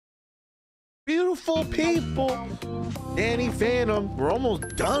Beautiful people. Danny Phantom. We're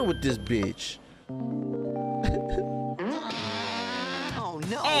almost done with this bitch. Oh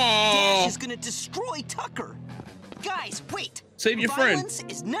no. Dash is gonna destroy Tucker. Guys, wait. Save your friend. Violence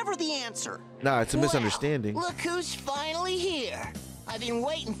is never the answer. Nah, it's a misunderstanding. Look who's finally here. I've been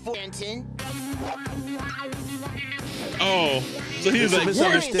waiting for Fenton. Oh, so he was like,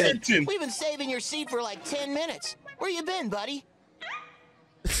 misunderstanding. We've been saving your seat for like 10 minutes. Where you been, buddy?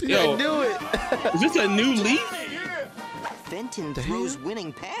 Yo, I knew it. Is this a new leaf? Fenton throws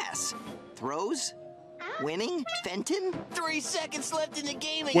winning pass. Throws? Winning? Fenton? 3 seconds left in the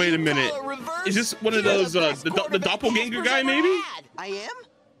game. And Wait a you minute. call reverse? Is this one of those the doppelganger guy maybe? I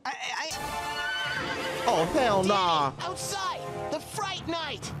am? Oh hell nah. Outside, the Fright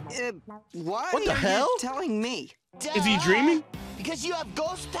Night. Why What the are hell? you telling me? Is he dreaming? Because you have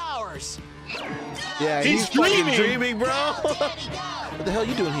ghost powers. Yeah, He's fucking dreaming. dreaming, bro. Daddy, go. What the hell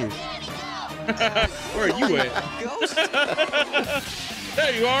you doing here? Where are you at? Ghost?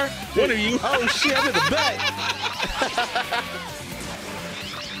 There you are. What are you? Oh shit, I'm in the back.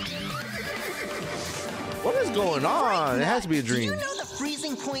 What is going on? It has to be a Do dream. you know the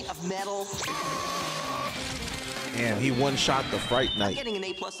freezing point of metal? Damn, he one-shot the Fright I'm Night. getting an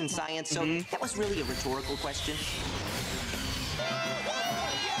A+ in science, so that was really a rhetorical question.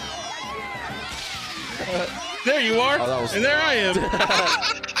 There you are. Oh, that was- And there I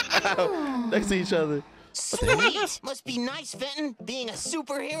am. Next to each other. Sweet. Must be nice, Fenton, being a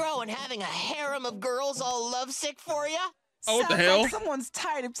superhero and having a harem of girls all lovesick for you. Oh, what the Sounds hell? like someone's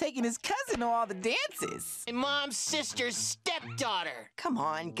tired of taking his cousin to all the dances. My mom's sister's stepdaughter. Come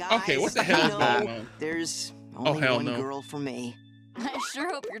on, guys. Okay, what the hell You is know, going on? There's only hell one no. girl for me. I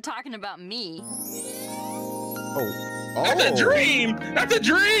sure hope you're talking about me. Oh. That's a dream. That's a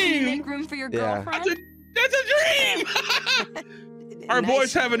dream. Make room for your Yeah. girlfriend? That's a dream. Our Nice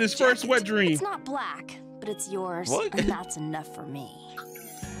boy's having his first wet dream. It's not black, but it's yours, What? and that's enough for me.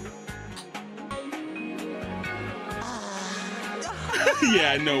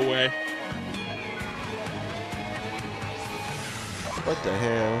 Yeah, no way. What the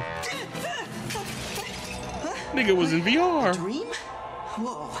hell? Nigga was in VR. Dream?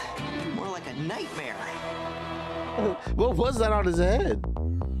 Whoa, more like a nightmare. What was that on his head?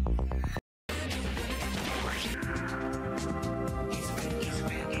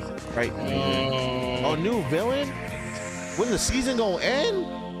 Right. Oh, new villain? When the season gonna end?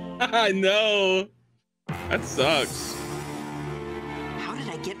 I know. That sucks. How did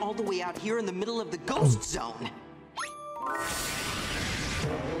I get all the way out here in the middle of the ghost zone?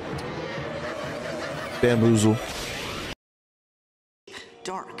 Bamboozle.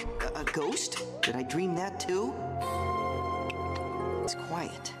 Dark. A ghost? Did I dream that too? It's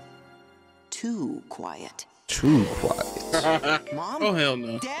quiet. Too quiet. Too quiet. Mom? Oh, hell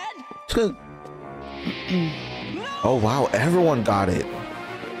no. Dad? Oh wow, everyone got it.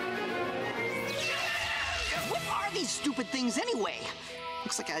 What are these stupid things anyway?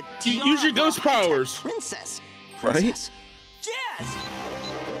 Looks like a Use your ghost powers. Princess. Right? Princess. Jazz!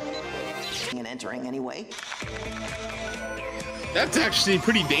 And entering anyway. That's actually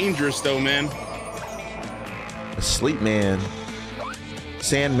pretty dangerous, though, man. Sleep man.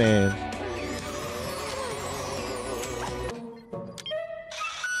 Sandman.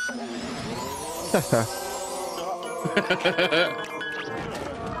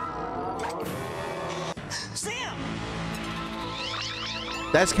 Sam!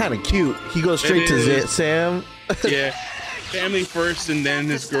 That's kind of cute. He goes straight to is. Sam. Yeah. Family first and then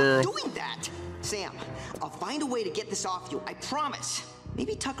his girl. Stop doing that! Sam, I'll find a way to get this off you, I promise.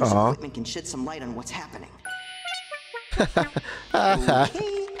 Maybe Tucker's equipment can shed some light on what's happening.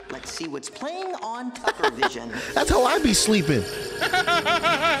 Okay, let's see what's playing on Tucker Vision. That's how I be sleeping.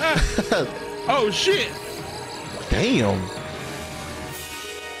 Oh, shit. Damn.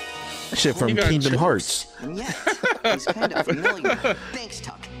 That shit from You got Kingdom chips. Hearts. And yet, he's kind of familiar. Thanks,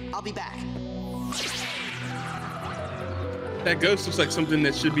 Tuck. I'll be back. That ghost looks like something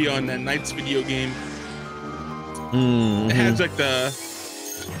that should be on that Knights video game. It has like the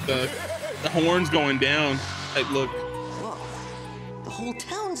horns going down type look. Whoa, the whole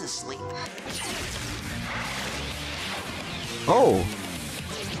town's asleep. Oh.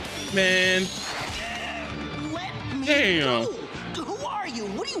 Man. Let me Damn. go. Who are you?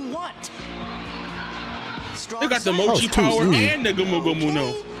 What do you want? Strong They got the side? mochi Oh, too power easy. and the gumu gumu no.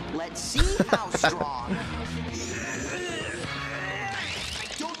 Okay, let's see how strong. I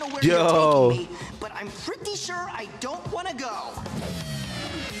don't know where Yo. you're taking me, but I'm pretty sure I don't want to go.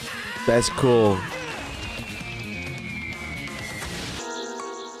 That's cool.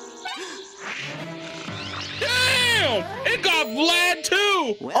 Damn! It It got Vlad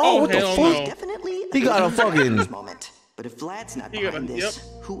too. Well, Oh, what the hell fuck? no. Definitely He got a fucking- moment. But if Vlad's not He got behind a- this,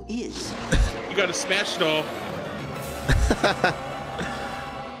 yep. who is? You got a smash doll.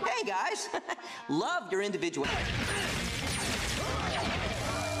 Hey guys, love your individual.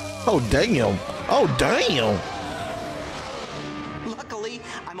 Oh damn. Oh damn. Luckily,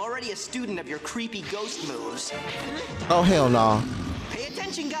 I'm already a student of your creepy ghost moves. Oh hell nah. Pay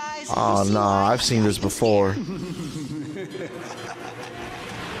attention, guys. Oh You see nah. why I've seen this before.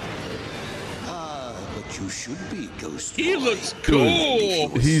 But you should be Ghost He Boy. looks cool.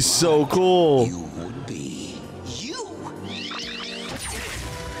 He's so cool. You would be. you?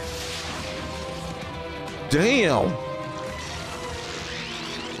 Damn.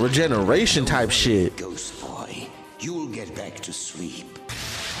 Regeneration type shit. Ghost Boy. You'll get back to sleep.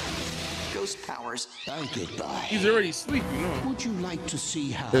 Ghost powers. I'll get by. He's already sleeping. No. Would you like to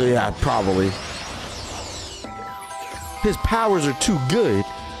see how? Yeah, probably. His powers are too good.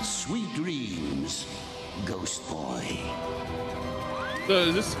 Sweet dreams, Ghost Boy. So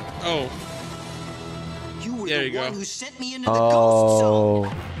is this? Oh, You were There the you go. one who sent me into the ghost zone.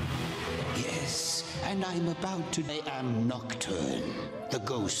 Oh. Yes, and I'm about to. I am Nocturne, the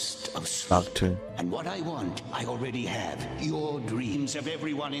ghost of sleep. Nocturne. And what I want, I already have. Your dreams of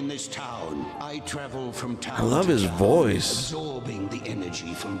everyone in this town. I travel from town I love to his town, voice. absorbing the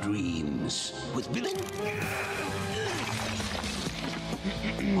energy from dreams. With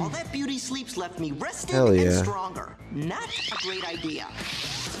All that beauty sleep's left me rested Hell and yeah. stronger. Not a great idea.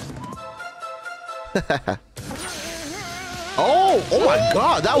 Oh my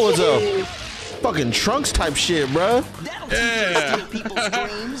god, that was a fucking Trunks type shit, bruh. That'll teach you to steal people's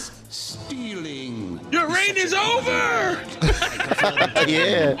dreams. stealing. your reign is over.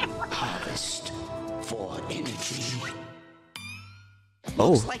 Yeah. Harvest for energy.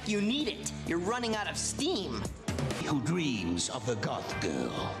 Oh. Looks like you need it. You're running out of steam. Who dreams of the goth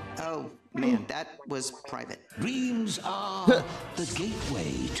girl? Oh, man, that was private. Dreams are the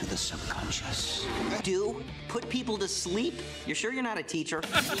gateway to the subconscious. Do? Put people to sleep? You're sure you're not a teacher?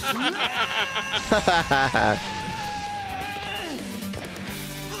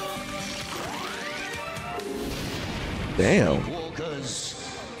 Damn. Walkers,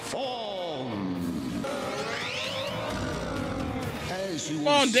 form. As you Come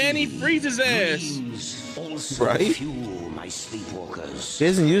on, Danny, freeze his ass. dreams also Right? fuel my sleepwalkers. He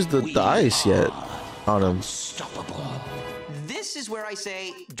hasn't used the ice yet on him. Unstoppable. This is where I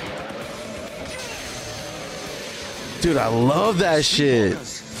say, Dude, I love that shit.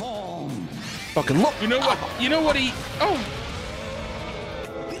 Form. Fucking look. You know what? You know what he? Oh,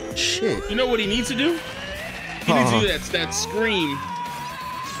 Shit. you know what he needs to do? He needs to do that scream.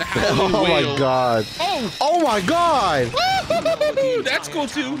 The howling Oh my wail. god. Oh, Oh my god. woo-hoo-hoo-hoo, that's cool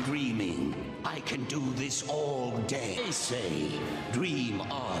too. Dreaming. I can do this all day. They say, dream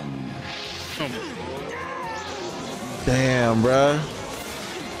on. Damn, bruh.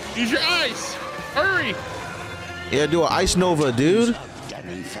 Use your ice. Hurry. Yeah, do an ice nova, dude.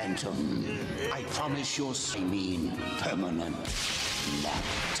 Danny Phantom. I promise you'll see me permanent.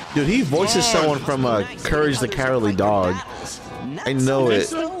 Laptop. Dude, he voices someone from Courage the Cowardly Dog. I know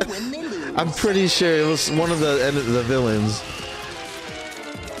it. when they lose. I'm pretty sure it was one of the villains.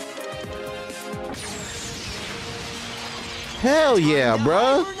 Hell yeah,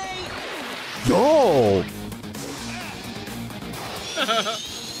 bruh. Yo.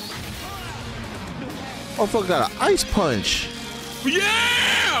 Oh, fuck, got an ice punch.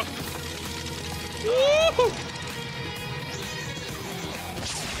 Yeah. Woo!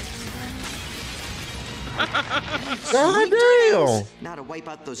 God damn. Now to wipe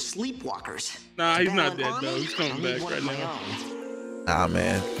out those sleepwalkers. Nah, he's not Battle dead, though. army? He's coming I'll need back one right of my now. own. Nah,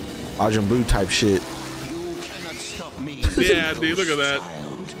 man. Majin Buu type shit. You cannot stop me. Yeah, dude, look at that.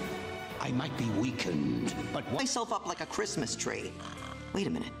 Child. I might be weakened, but what Myself up like a Christmas tree. Wait a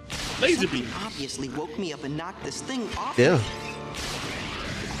minute. Laser Something beam. obviously woke me up and knocked this thing off. Yeah.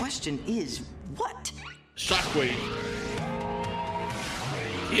 The question is, what? Shockwave.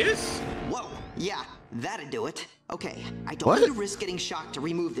 Yes? Whoa, yeah, that'd do it. Okay, I don't What? need to risk getting shocked to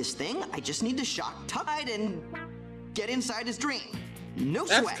remove this thing. I just need to shock Tide and get inside his dream. No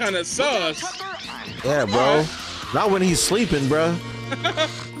That's sweat. kinda Without sus. Tupper, I'm Yeah, bro. Not when he's sleeping, bro.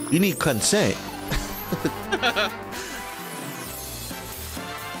 You need consent.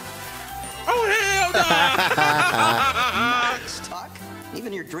 Oh, hell no! nice, Tuck.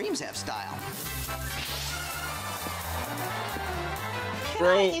 Even your dreams have style.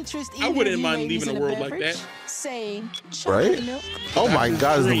 Bro, Interest I either wouldn't of you mind ladies leaving a in world like beverage? that. Say, chocolate Right? milk. Oh my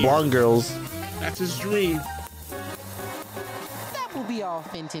god, it's the blonde girls. That's his dream. That will be y'all,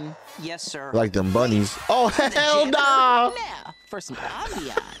 Fenton. Yes, sir. Like them bunnies. Oh, hell nah. Now, for some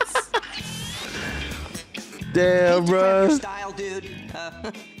ambiance. Damn, bro. Style, dude.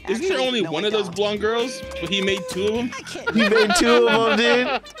 Isn't there only one of those blonde girls? But he made 2 of them. He made 2 of them,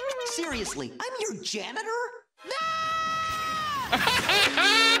 dude. Seriously, I'm your janitor? What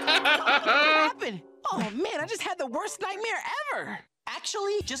happened? Oh man, I just had the worst nightmare ever.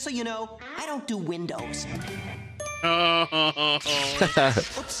 Actually, just so you know, I don't do windows.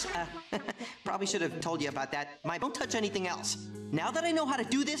 Oops. Probably should have told you about that. Don't touch anything else. Now that I know how to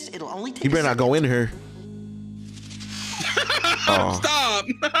do this, it'll only take. You better not go in here. Oh. Stop!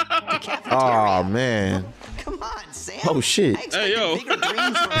 Oh man. Come on, Sam. Oh shit. Hey yo.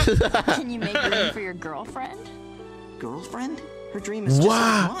 Can you make room for your girlfriend? Girlfriend? Her dream is just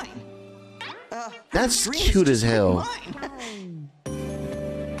Wow. like mine. That's cute as hell.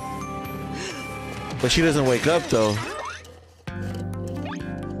 But she doesn't wake up though.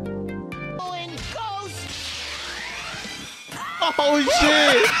 Oh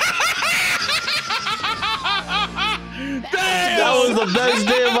shit! That was the best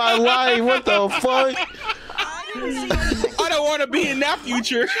day of my life. What the fuck? I don't want to be in that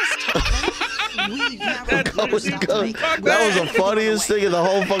future. That was the funniest thing in the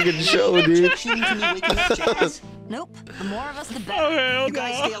whole fucking show, dude. Nope. The more of us, the Oh, better. hell You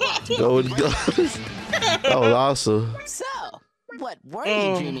guys stay alive. Go and go. That was awesome. So, what were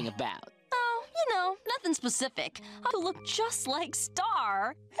you dreaming about? Oh, you know, nothing specific. I look just like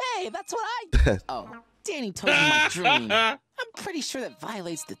Star. Hey, that's what I. Oh, Danny told you my dream. I'm pretty sure that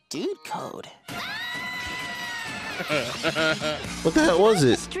violates the dude code. What the hell was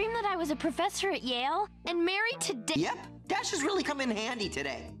it? Dream that I was a professor at Yale and married to Yep, Dash has really come in handy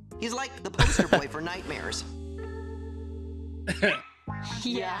today. He's like the poster boy for nightmares.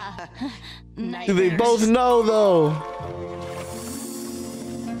 Yeah. They both know though.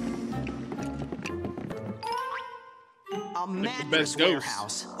 A mattress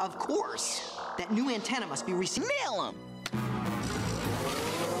warehouse, of course. That new antenna must be received. Nail him.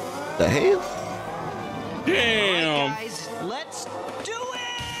 The hell? Damn. Right, guys, let's do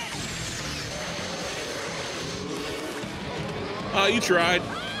it! Oh, you tried.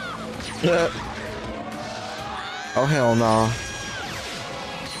 Oh hell no.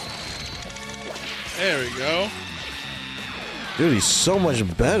 There we go. Dude, he's so much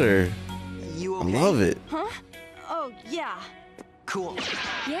better. You I okay? love it. Huh? Oh, yeah. Cool.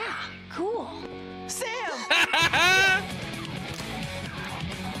 Yeah, cool. Sam!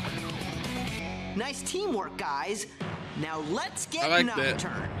 Nice teamwork, guys. Now let's get I like that.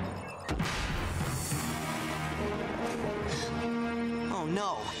 Nocturne. Oh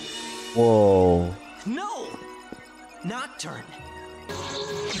no. Whoa. No! Nocturne.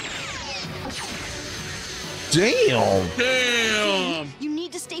 Damn. Damn. You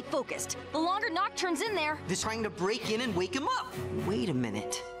need to stay focused. The longer Nocturne's in there. They're trying to break in and wake him up. Wait a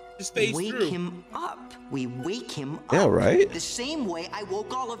minute. Just stays Wake through. him up. We wake him up. Yeah, right? The same way I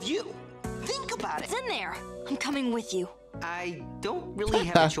woke all of you. Think about It's it. in there. I'm coming with you. I don't really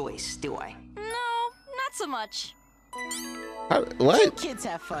have a choice, do I? No, not so much. What? Kids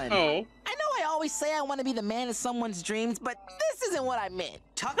have fun. Oh. I know I always say I want to be the man of someone's dreams, but this isn't what I meant.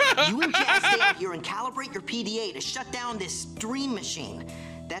 Tucker, you and Jazz stay out here and calibrate your PDA to shut down this dream machine.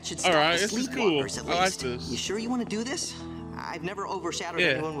 That should stop Alright, the this is cool. sleepwalkers at I like least. this. You sure you want to do this? I've never overshadowed Yeah.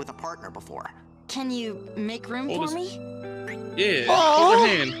 anyone with a partner before. Can you make room Hold for this- me? Yeah. Aw. Hold your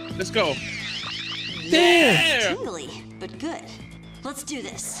hand. Let's go. Damn. Tingly, but good. Let's do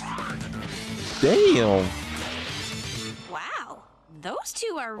this. Damn. Wow, those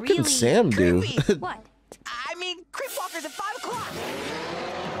two are What can really. Sam do? Creepy. What? I mean, Creepwalkers at 5 o'clock.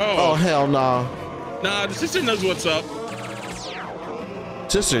 Oh Oh. hell no. Nah, the sister knows what's up.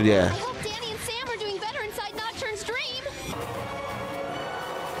 Sister, I yeah. hope Danny and Sam are doing better inside Nocturne's dream.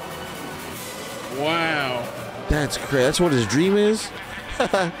 Wow. That's crazy. That's what his dream is?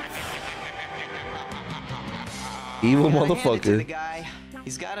 Evil Gotta hand it to the motherfucker. guy.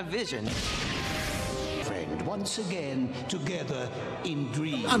 He's got a vision. Friend, once again, together in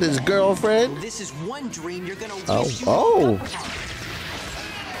dreams. Not his girlfriend. This is one dream you're gonna Oh, wish you oh.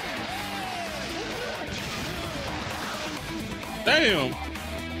 Damn.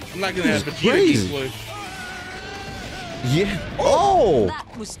 I'm not gonna have a crazy. display. Yeah. Oh. That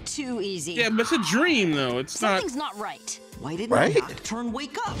was too easy. Yeah, but it's a dream though. It's not. Something's not right. Why didn't Right? Nocturne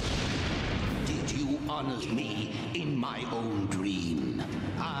wake up? Did you honor me in my own dream?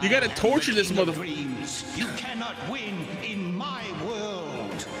 You gotta torture this mother. mother. Dreams. You cannot win in my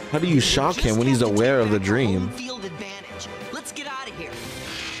world. How do you shock him when he's aware of the dream? Home field advantage. Let's get out of here.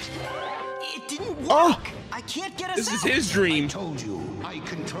 It didn't work. Oh. I can't get us This is out. his dream. Told you, I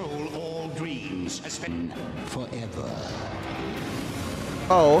control all dreams. Has been forever.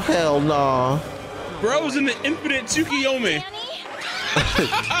 Oh, hell nah. Bro's in the infinite Tsukiyomi.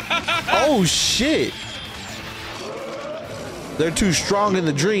 Oh, shit. They're too strong in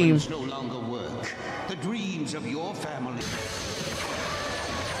the dream. No longer work. The dreams of your family.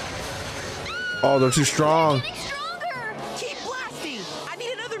 Oh, they're too strong. Getting stronger. Keep blasting. I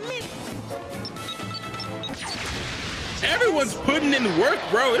need another minute. Everyone's putting in work,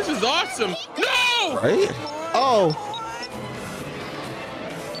 bro. This is awesome. No! Right? Oh.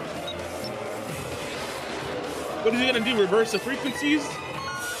 What is he gonna do? Reverse the frequencies?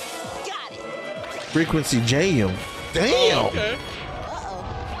 Got it. Frequency jam. Damn. Oh, okay.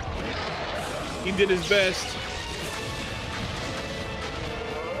 He did his best.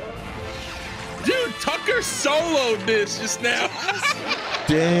 Dude, Tucker soloed this just now.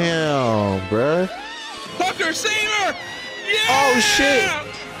 Damn, bruh. Tucker, save her! Yeah! Oh, shit.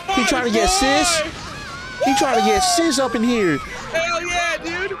 He trying to get sis? He trying to get sis up in here. Hell yeah,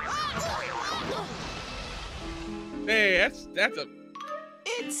 dude! Hey, that's a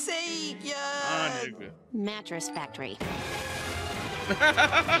It's a nigga. Mattress factory.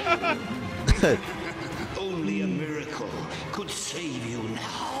 Only a miracle could save you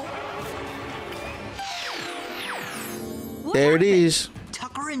now. There it is.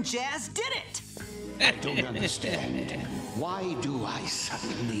 Tucker and Jazz did it. I don't understand. Why do I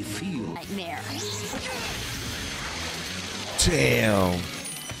suddenly feel Nightmare. Damn.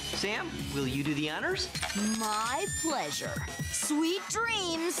 Sam, will you do the honors? My pleasure. Sweet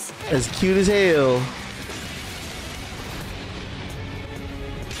dreams. That's cute as hell.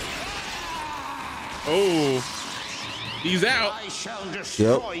 Oh, he's out. I shall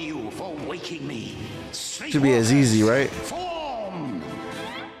destroy you for waking me. Should be as easy, right? Form.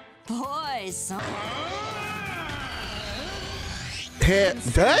 Boys. Damn.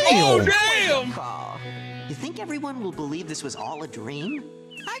 Oh, damn! Call. You think everyone will believe this was all a dream?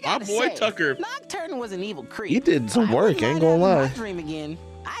 I My gotta boy say, Tucker. Nocturne was an evil creep. You did some I work, wouldn't ain't mind gonna having lie. my dream again.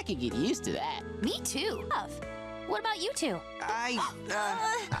 I could get used to that. Me too. What about you two?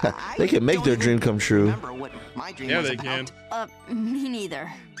 I They can make don't their even dream come true. Remember what my dream Yeah, was they about. can. Me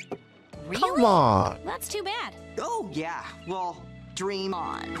neither. Really? Come on. That's too bad. Oh yeah, well, dream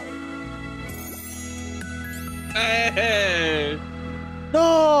on. Hey.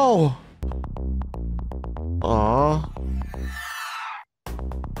 No. Aw.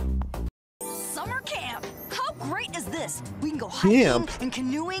 Summer camp. How great is this? We can go hiking Camp? and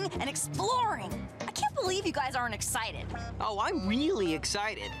canoeing and exploring. I can't believe you guys aren't excited. Oh, I'm really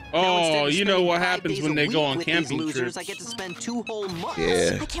excited. Oh, Now, instead of you know spending what 5 happens days when a they go week on with these camping losers, trips. I get to spend 2 whole months.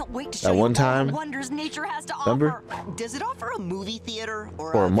 Yeah. I can't wait to show That you one all time? the wonders nature has to Remember? offer. Does it offer a movie theater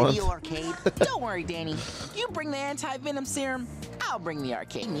or For a a month. video arcade? Don't worry, Danny. You bring the anti-venom serum, I'll bring the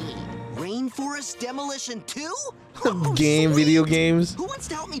arcade. Rainforest Demolition 2? Game, video games. Who wants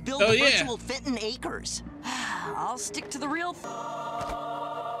to help me build Oh, the yeah. virtual Fenton Acres? I'll stick to the real.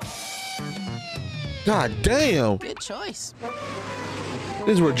 God damn. Good choice.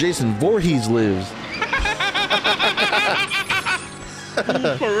 This is where Jason Voorhees lives.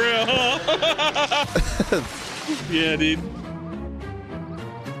 For real, huh? Yeah, dude.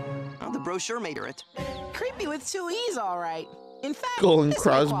 Oh, the brochure made her it. Creepy with 2 E's, all right. In fact, Skull and this may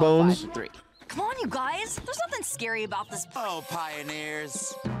qualify crossbones. for 3. Come on, you guys. There's nothing scary about this. Oh,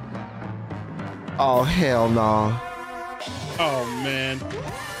 pioneers. Oh, hell no. Oh man.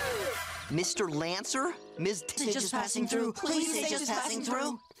 Mr. Lancer? Ms. Just passing through. Please say just passing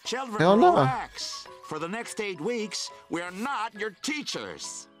through. Children, Hell no. relax. For the next 8 weeks, we are not your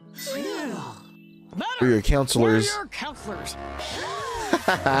teachers. For your counselors. We're your counselors.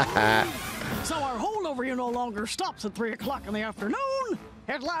 So our holdover here no longer stops at 3 o'clock in the afternoon.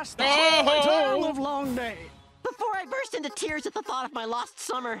 It lasts the whole entire livelong day. Before I burst into tears at the thought of my lost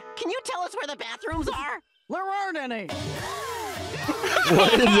summer, can you tell us where the bathrooms are? There aren't any.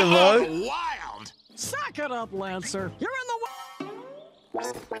 What in the fuck? Wild! Suck it up, Lancer. You're in the way.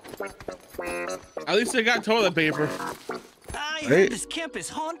 At least they got toilet paper. I Hey. this camp is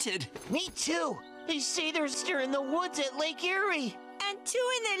haunted. Me too. They say there's still in the woods at Lake Erie. And 2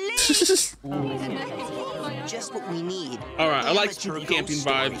 in the lake. Just what we need. All right, I like Amateur spooky camping ghost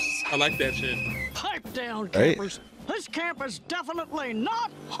vibes. stories. I like that shit. Pipe down, Right. campers. This camp is definitely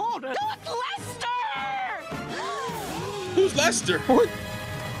not haunted. Lester! Who's Lester? What?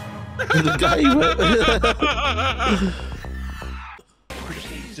 The guy you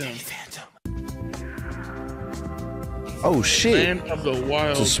Oh shit. Land of the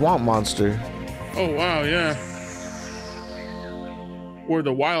Wild. It's a swamp monster. Oh wow, yeah. Where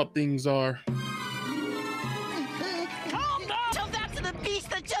the wild things are.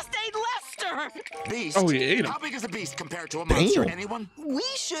 Beast? Oh, he ate him. How big is a beast compared to a monster? Damn. Anyone? We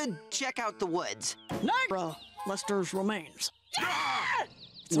should check out the woods. Lester's remains.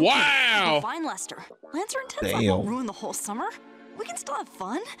 It's okay. Wow. We'll find Lester. Lancer and Ted's Damn. won't ruin the whole summer. We can still have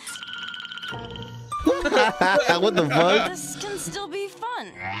fun. What the fuck? This can still be fun.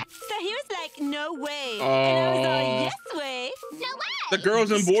 So he was like, no way. Oh. And I was all, yes way. No way. The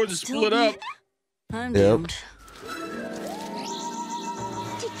girls and boys are split up. I'm Yep. doomed.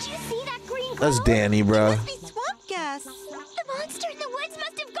 Did you see that green glow? That's Danny, bro. It must be swamp gas. The monster in the woods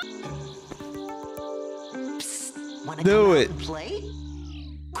must have gone. Psst, wanna Do come out it. and play?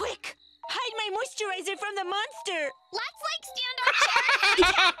 Quick, hide my moisturizer from the monster. Let's like stand our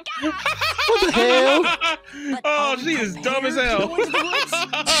chance. What the hell? Oh, she is dumb as hell.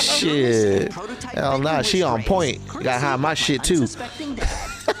 Shit. Hell nah, she on point. Gotta hide my shit too. Unsuspecting dad.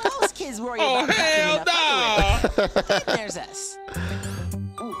 Most kids worry Oh, about hell packing enough no. underwear. Then there's us.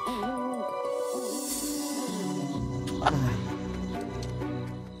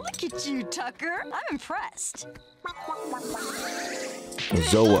 Look at you, Tucker. I'm impressed.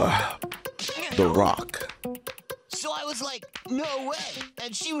 Zoa, the Rock. So I was like, no way.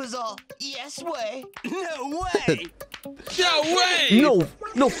 And she was all, yes way. No way. No way.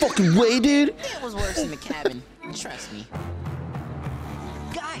 No fucking way, dude. It was worse in the cabin. Trust me.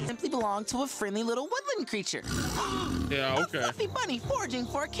 Guys simply belong to a friendly little woodland creature. Yeah, A okay. fluffy bunny foraging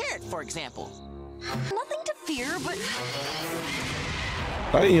for a carrot, for example. Nothing to fear, but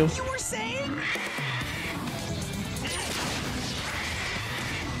Damn. You were saying?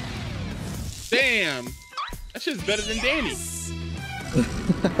 Damn. That shit's better than Danny.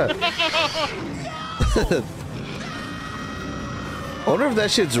 I wonder if that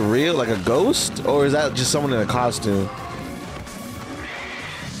shit's real, like a ghost, or is that just someone in a costume?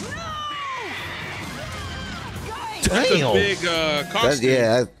 That's a Damn. big That's, costume.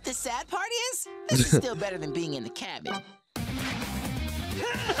 yeah. The sad part is, this is still better than being in the cabin.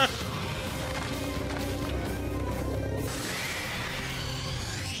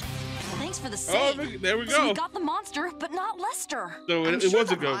 thanks for the Oh, save. there we So we go. got the monster, but not Lester. So I'm it sure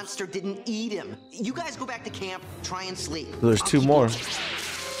was a the ghost. monster didn't eat him. You guys go back to camp, try and sleep. There's I'll two keep more. watching.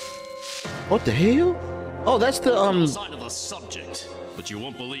 What the hell? Oh, that's the Side of the subject, but you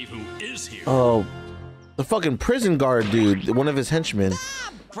won't believe who is here. oh, the fucking prison guard dude, one of his henchmen.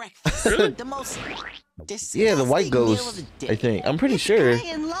 Breakfast. The most Yeah, the white disgusting meal ghost. of the I day. think. I'm pretty sure. Guy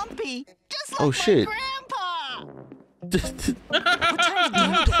and lumpy. Just like Oh my shit. grandpa.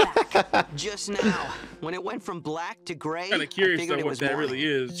 Just now, when it went from black to gray, Kind I of curious figured though it what was that morning. really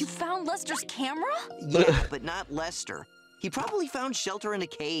is. You found Lester's camera? Yeah, but not Lester. He probably found shelter in a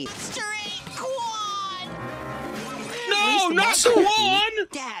cave. No, not Swan.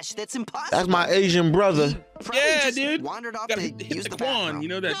 Dash, that's impossible. That's my Asian brother. Probably Yeah, just dude. Wandered off Gotta to hit use the the Quan. bathroom. You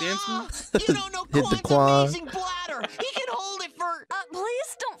know that dance move? You don't know Hit the Quan's Quan. amazing bladder. He can hold it for...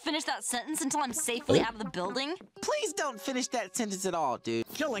 Please don't finish that sentence until I'm safely out of the building. Please don't finish that sentence at all, dude.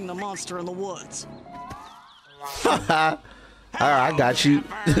 Killing the monster in the woods. All right, I got you.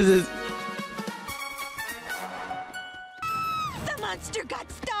 The monster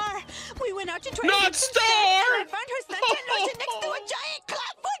got Star. We went out to try Not to get some Star! snacks, and I found her sunken lotion next to a giant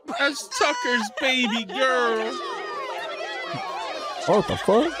cloud footprint. That's Tucker's baby girl. What the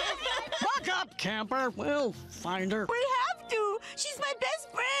fuck? Buck up, camper. We'll find her. We have to. She's my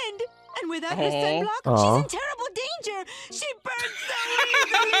best friend. And without her Aw. sunblock, Aw. she's in terrible danger. She burns so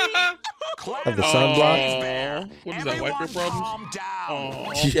easily. Like the sunblock? What is that, white girl problems? Calm down.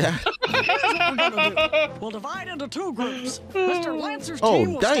 Oh. Yeah. Here's what we're gonna do. We'll divide into two groups. Mr. Lancer's Oh,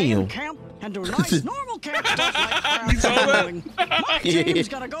 team will stay in damn. camp and do nice normal camp stuff like You saw craft that? and bowling. My team's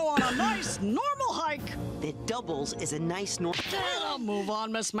gonna go on a nice normal hike. That doubles as a nice normal. I'll move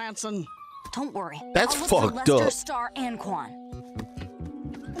on, Miss Manson. Don't worry. That's I'll look for fucked Lester, up. Star, and Quan.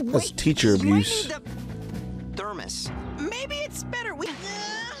 That's teacher You might abuse. need the thermos. Maybe it's better we.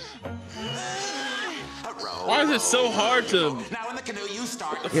 Why is it so hard to... Now in the canoe you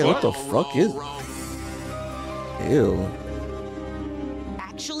start. Yeah, what the fuck is? Ew.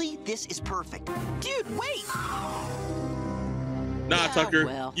 Actually, this is perfect. Dude, wait. Nah, Tucker,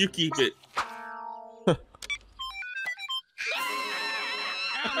 well. you keep it. And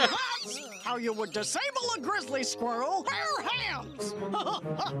that's how you would disable a grizzly squirrel. Bare hands.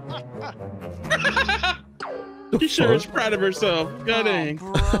 She sure is proud of herself. God dang.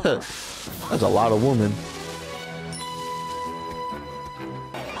 That's a lot of women.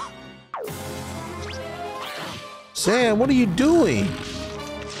 Sam, what are you doing?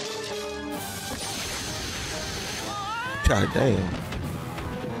 God damn.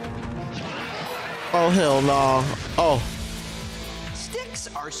 Oh, hell no. Oh. Sticks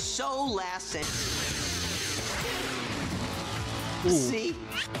are so last sent. Ooh. See?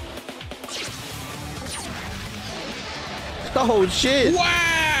 Oh shit!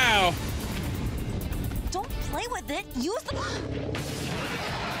 Wow! Don't play with it. Use the.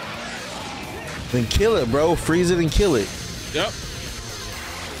 Then kill it, bro. Freeze it and kill it. Yep.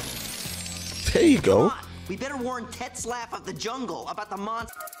 There you go. Come on. We better warn Tetzlaff of the jungle about the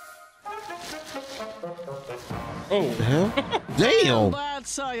monster. Oh. The hell? Damn.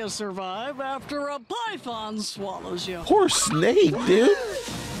 That's how you survive after a python swallows you. Poor snake, dude.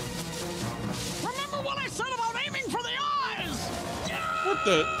 Remember what I said about aiming for the eyes? What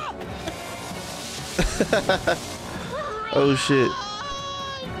the? Oh shit.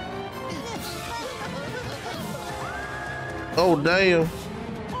 Oh damn.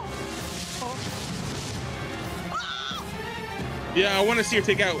 Yeah, I want to see her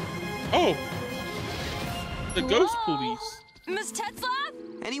take out. Oh, the ghost police. Miss Tetzlaff?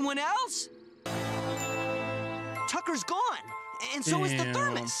 Anyone else? Tucker's gone, and so is the Damn.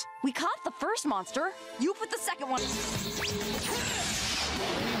 thermos. We caught the first monster. You put the second one.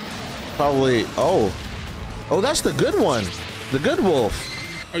 Probably. Oh. Oh, that's the good one. The good wolf.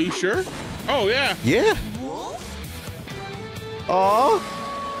 Are you sure? Oh yeah. Yeah. Oh.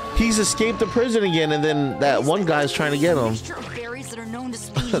 He's escaped the prison again, and then that one guy's trying to get him. Mixture of berries that are known to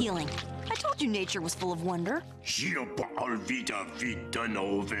speed healing. I told you nature was full of wonder.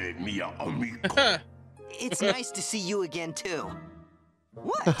 It's nice to see you again, too.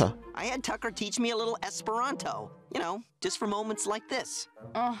 What? I had Tucker teach me a little Esperanto. You know, just for moments like this.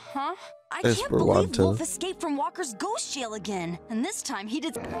 Uh-huh. I can't believe Esperanto. Wolf escaped from Walker's ghost jail again. And this time he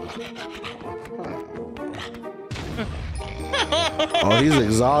did... Oh, he's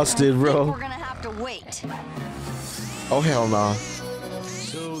exhausted, bro. We're gonna have to wait. Oh, hell no.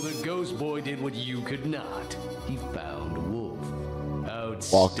 So the ghost boy did what you could not. He found Wolf.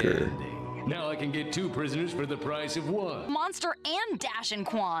 Walker. Outstanding. Now I can get 2 prisoners for the price of 1. Monster and Dash and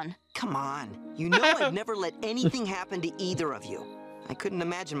Quan. Come on. You know I'd never let anything happen to either of you. I couldn't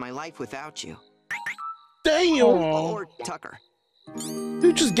imagine my life without you. Damn. Or Tucker.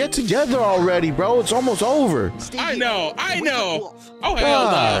 Dude, just get together already, bro. It's almost over. I know. Oh hell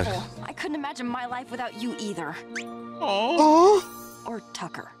God. no. I couldn't imagine my life without you either. Oh. Or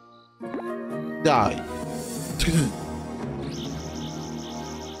Tucker. Die.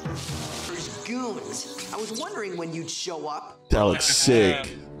 Goons. I was wondering when you'd show up. That looks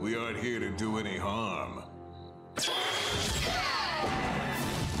sick. We aren't here to do any harm.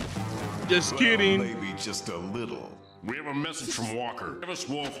 Just kidding. Maybe just a little. We have a message from Walker. Give us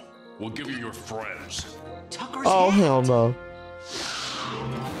Wolf. We'll give you your friends. Tucker's Oh, hat. hell no.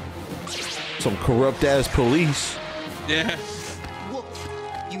 Some corrupt ass police. Yeah. Wolf,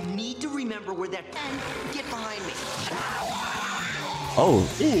 you need to remember where that pen. Get behind me. Oh.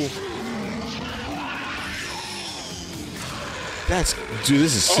 Ooh. That's, dude,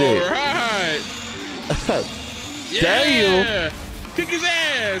 this is sick. All right. Damn. Yeah. Kick his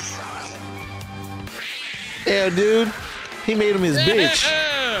ass. Yeah, dude. He made him his bitch.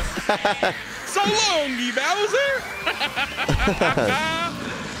 So long, you Bowser.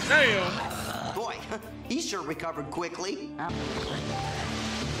 Damn. Boy, he sure recovered quickly.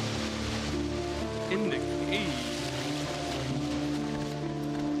 In the cave.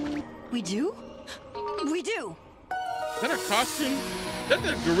 We do? We do. Is that a costume? Is that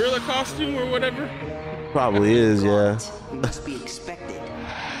the gorilla costume or whatever? Probably is, yeah. It must be expected.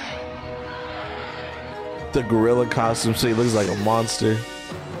 The gorilla costume, so he looks like a monster.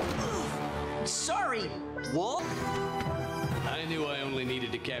 Sorry, Wolf. I knew I only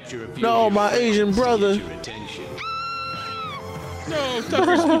needed to capture a few. No, of your my friends Asian to get brother. your attention. No,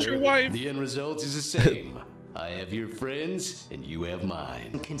 Tucker's future wife. The end result is the same. I have your friends, and you have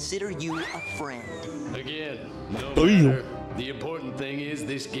mine. Consider you a friend. Again, no Damn. matter. The important thing is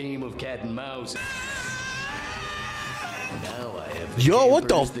this game of cat and mouse. Now I have the Yo, what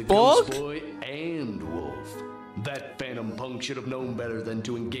the campers, Ghost fuck? Boy and Wolf. That phantom punk should have known better than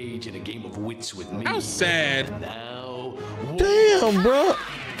to engage in a game of wits with me. How sad. Now, Wolf. Damn, bro.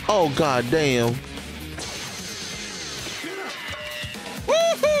 Oh, god damn.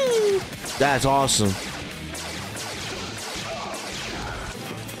 Woohoo! That's awesome.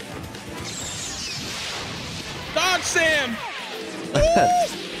 Dog Sam.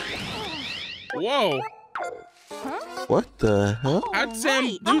 Whoa. What the hell? How'd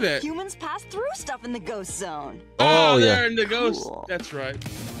Sam do that? Humans pass through stuff in the ghost zone. Oh, yeah. They're in the ghost. That's right.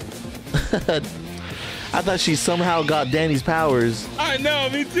 I thought she somehow got Danny's powers. I know,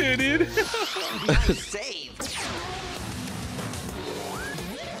 me too, dude. Saved.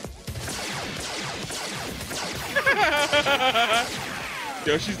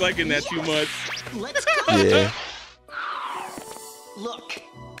 Yo, she's liking that too much. Let's go. Yeah. Look.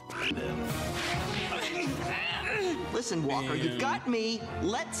 Listen, Walker, you've got me.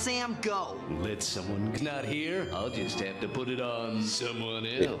 Let Sam go. Let someone not here. I'll just have to put it on someone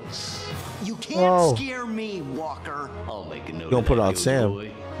else. You can't scare me, Walker. I'll make a note. Don't put it on Ghost Sam.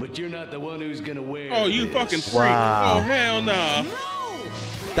 Boy, but you're not the one who's gonna wear. Oh, you this. fucking freak. Wow. Oh, hell nah.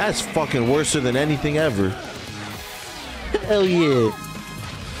 That's fucking worse than anything ever. Hell yeah.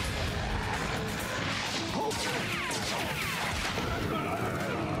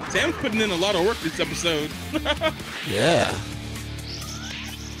 Sam's putting in a lot of work this episode. Yeah.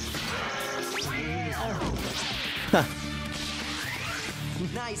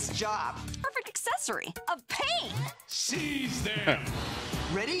 Nice job. Perfect accessory of pain. Seize them.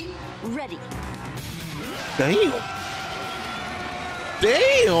 Ready? Ready. Damn.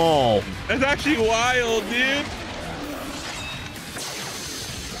 Damn. That's actually wild, dude.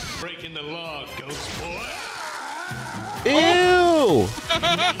 Breaking the law, Ghost Boy. Ew.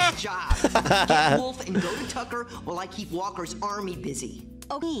 Nice job. Get Wolf and go to Tucker while I keep Walker's army busy.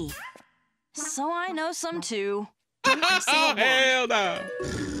 Okay. So I know some too. Oh, hell no.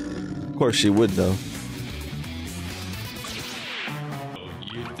 Of course she would though.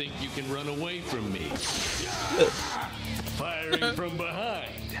 You think you can run away from me? Firing from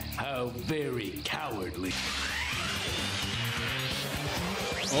behind. How very cowardly.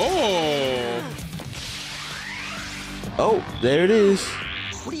 Oh. Oh, there it is.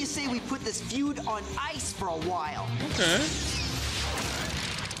 What do you say we put this feud on ice for a while? Okay.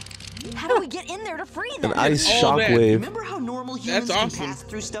 How do we get in there to free them? An ice all that. shockwave. Remember how normal humans That's can awesome. pass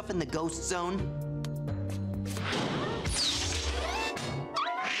through stuff in the ghost zone?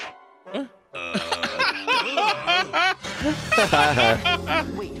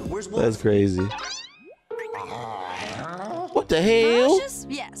 Wait, where's Wolf? That's crazy. What the hell? Ferocious?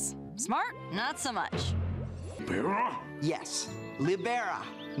 Yes. Smart? Not so much. Yes, Libera,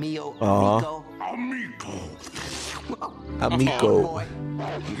 mio Amico. amigo. Amico.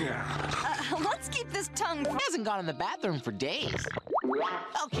 Let's keep this tongue. He hasn't gone in the bathroom for days.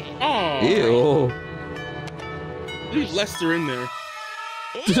 Okay. Oh. Ew. Leave Lester in there.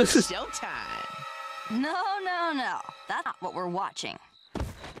 It's showtime. No, no, no. That's not what we're watching.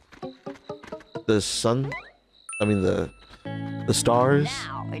 The sun. I mean the stars.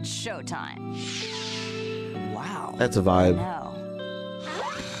 Now it's showtime. Wow. That's a vibe. No.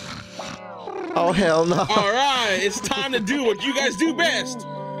 Oh hell no. All right, it's time to do what you guys do best.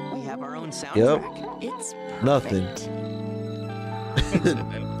 We have our own soundtrack. Yep. It's Nothing.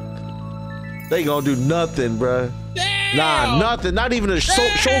 They gonna do nothing, bruh. Damn. Nah, nothing. Not even a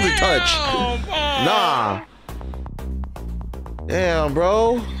shoulder touch. Nah. Damn,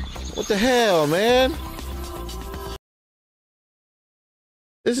 bro. What the hell, man?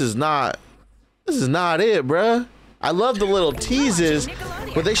 This is not it, bruh. I love the little teases,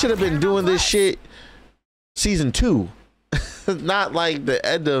 but they should have been doing this shit season 2. Not like the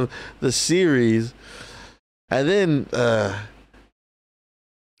end of the series. And then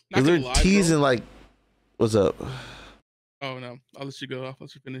they're teasing like, what's up? Oh no, I'll let you go. I'll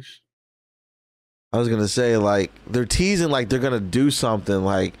let you finish. I was gonna say, like, they're teasing like they're gonna do something.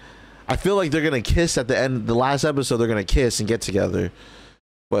 Like, I feel like they're gonna kiss at the end. The last episode, they're gonna kiss and get together.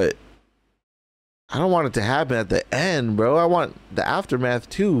 But I don't want it to happen at the end, bro. I want the aftermath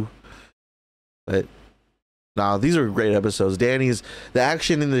too. But nah, these are great episodes. The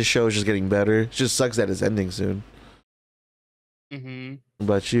action in this show is just getting better. It just sucks that it's ending soon. Mm-hmm. What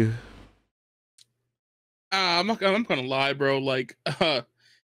about you? I'm not gonna lie, bro. Like,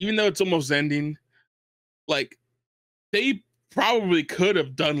 even though it's almost ending, like, they probably could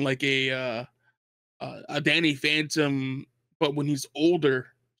have done like a Danny Phantom, but when he's older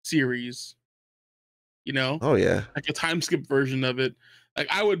series. You know? Oh yeah. Like a time skip version of it. Like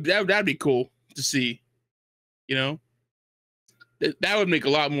that'd be cool to see. You know? That would make a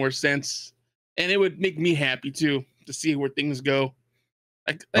lot more sense. And it would make me happy too to see where things go.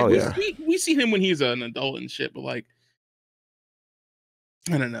 Like oh, yeah. we see him when he's an adult and shit, but like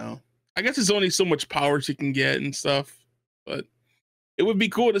I don't know. I guess there's only so much power she can get and stuff. But it would be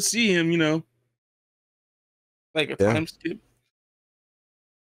cool to see him, you know. Like a time skip.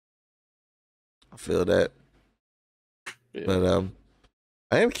 I feel that. Yeah. But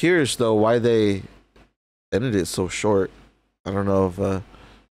I am curious though why they ended it so short. I don't know if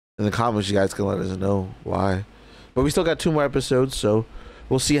in the comments you guys can let us know why. But we still got 2 more episodes, so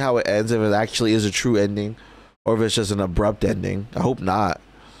we'll see how it ends, if it actually is a true ending or if it's just an abrupt ending. I hope not.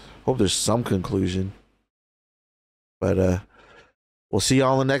 Hope there's some conclusion. But we'll see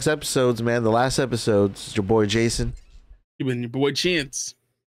y'all in the next episodes, man. The last episodes. It's your boy Jason. You've been your boy Chance.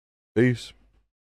 Peace.